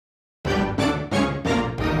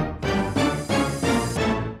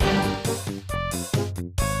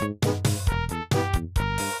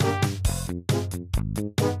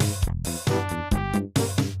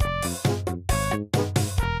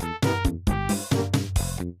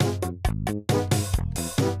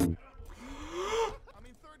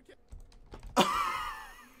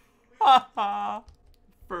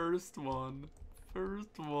First one.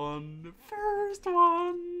 First one. First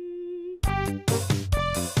one.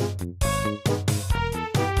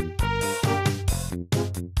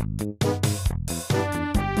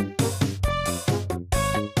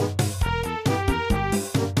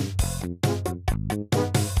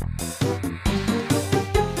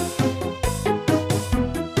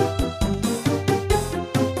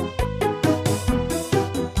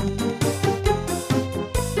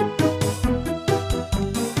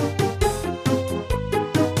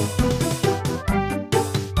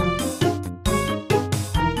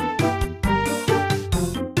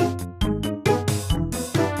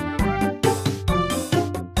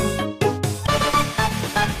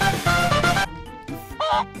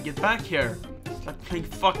 Get back here. It's like playing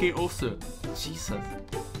fucking Osu. Jesus.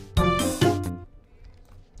 A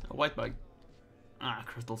white bag. Ah,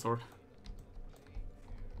 crystal sword.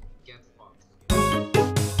 Get fucked.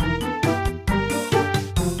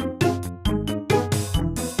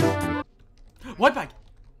 White bag!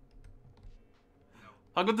 No.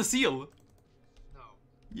 I got the seal. No.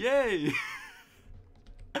 Yay!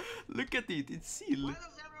 Look at it, it's seal. Why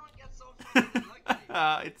does everyone get so fucking lucky?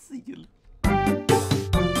 Ah, it's seal.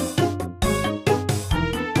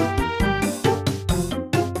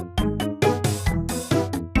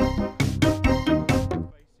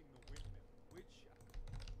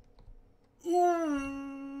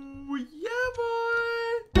 Ooh, yeah,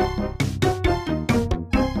 boy!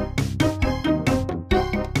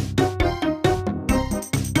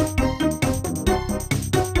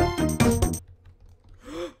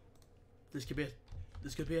 Det ska bli ett. Det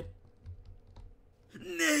ska bli ett.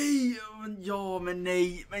 Nej! Men ja, men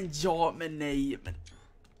nej. Men ja, men nej. Men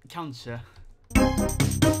kanske.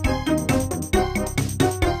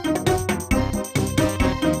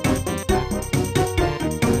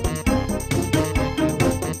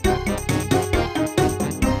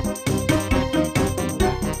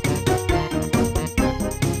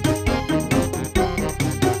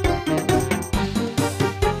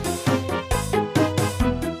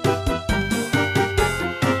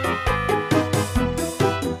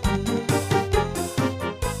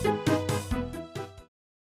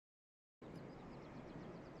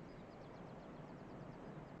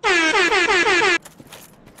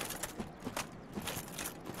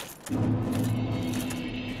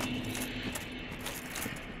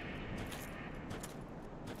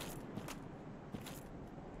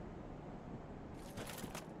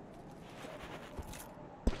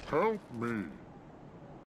 Help me.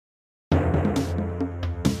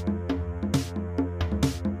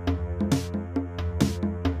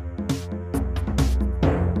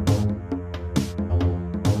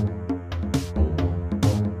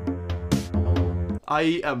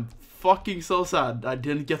 I am fucking so sad I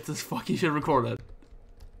didn't get this fucking shit recorded.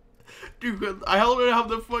 Dude, I already have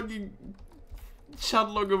the fucking chat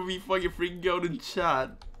log of me fucking freaking out in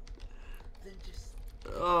chat. Then just...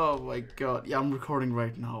 Oh my god. Yeah, I'm recording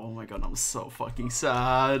right now. Oh my god, I'm so fucking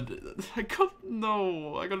sad. I got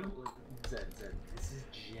no. I got. Zen, this is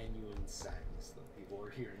genuine sadness that people are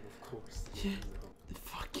hearing, of course. Yeah.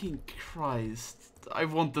 Fucking Christ. I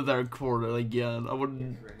wanted that recorded again. I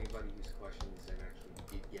wouldn't. For anybody who's questioning Zen actually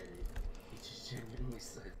did get it, he just genuinely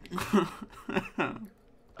said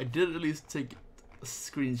I did at least take a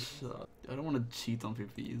screenshot. I don't want to cheat on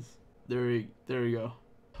PPEs. There you go.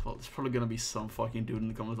 Well, there's probably gonna be some fucking dude in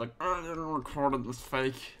the comments like, I didn't record it, it was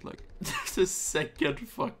fake. Like, this is the second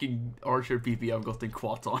fucking Archer PPE I've gotten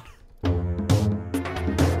quat on.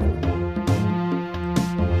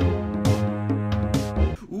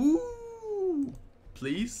 Ooh!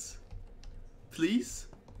 Please? Please?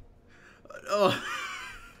 Oh.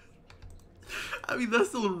 I mean, that's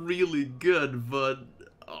still really good, but...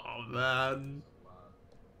 Oh, man.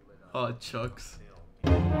 Oh, Chucks.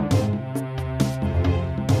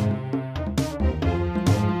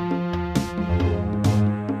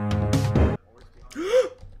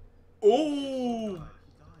 Oh!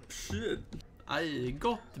 Shit. I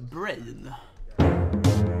got brain.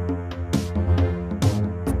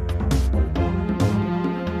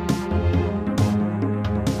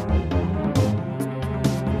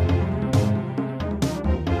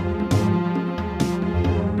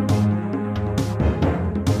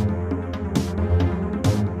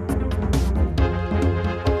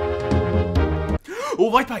 Oh,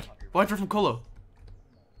 white bag! White from Colo.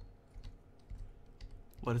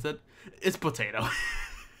 What is it? It's potato.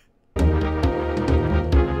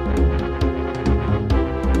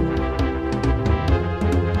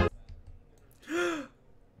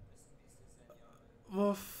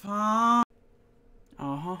 Vad fan?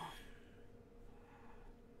 Jaha.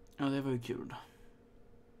 Ja, det var ju kul.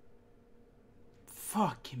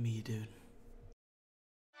 Fuck me, dude.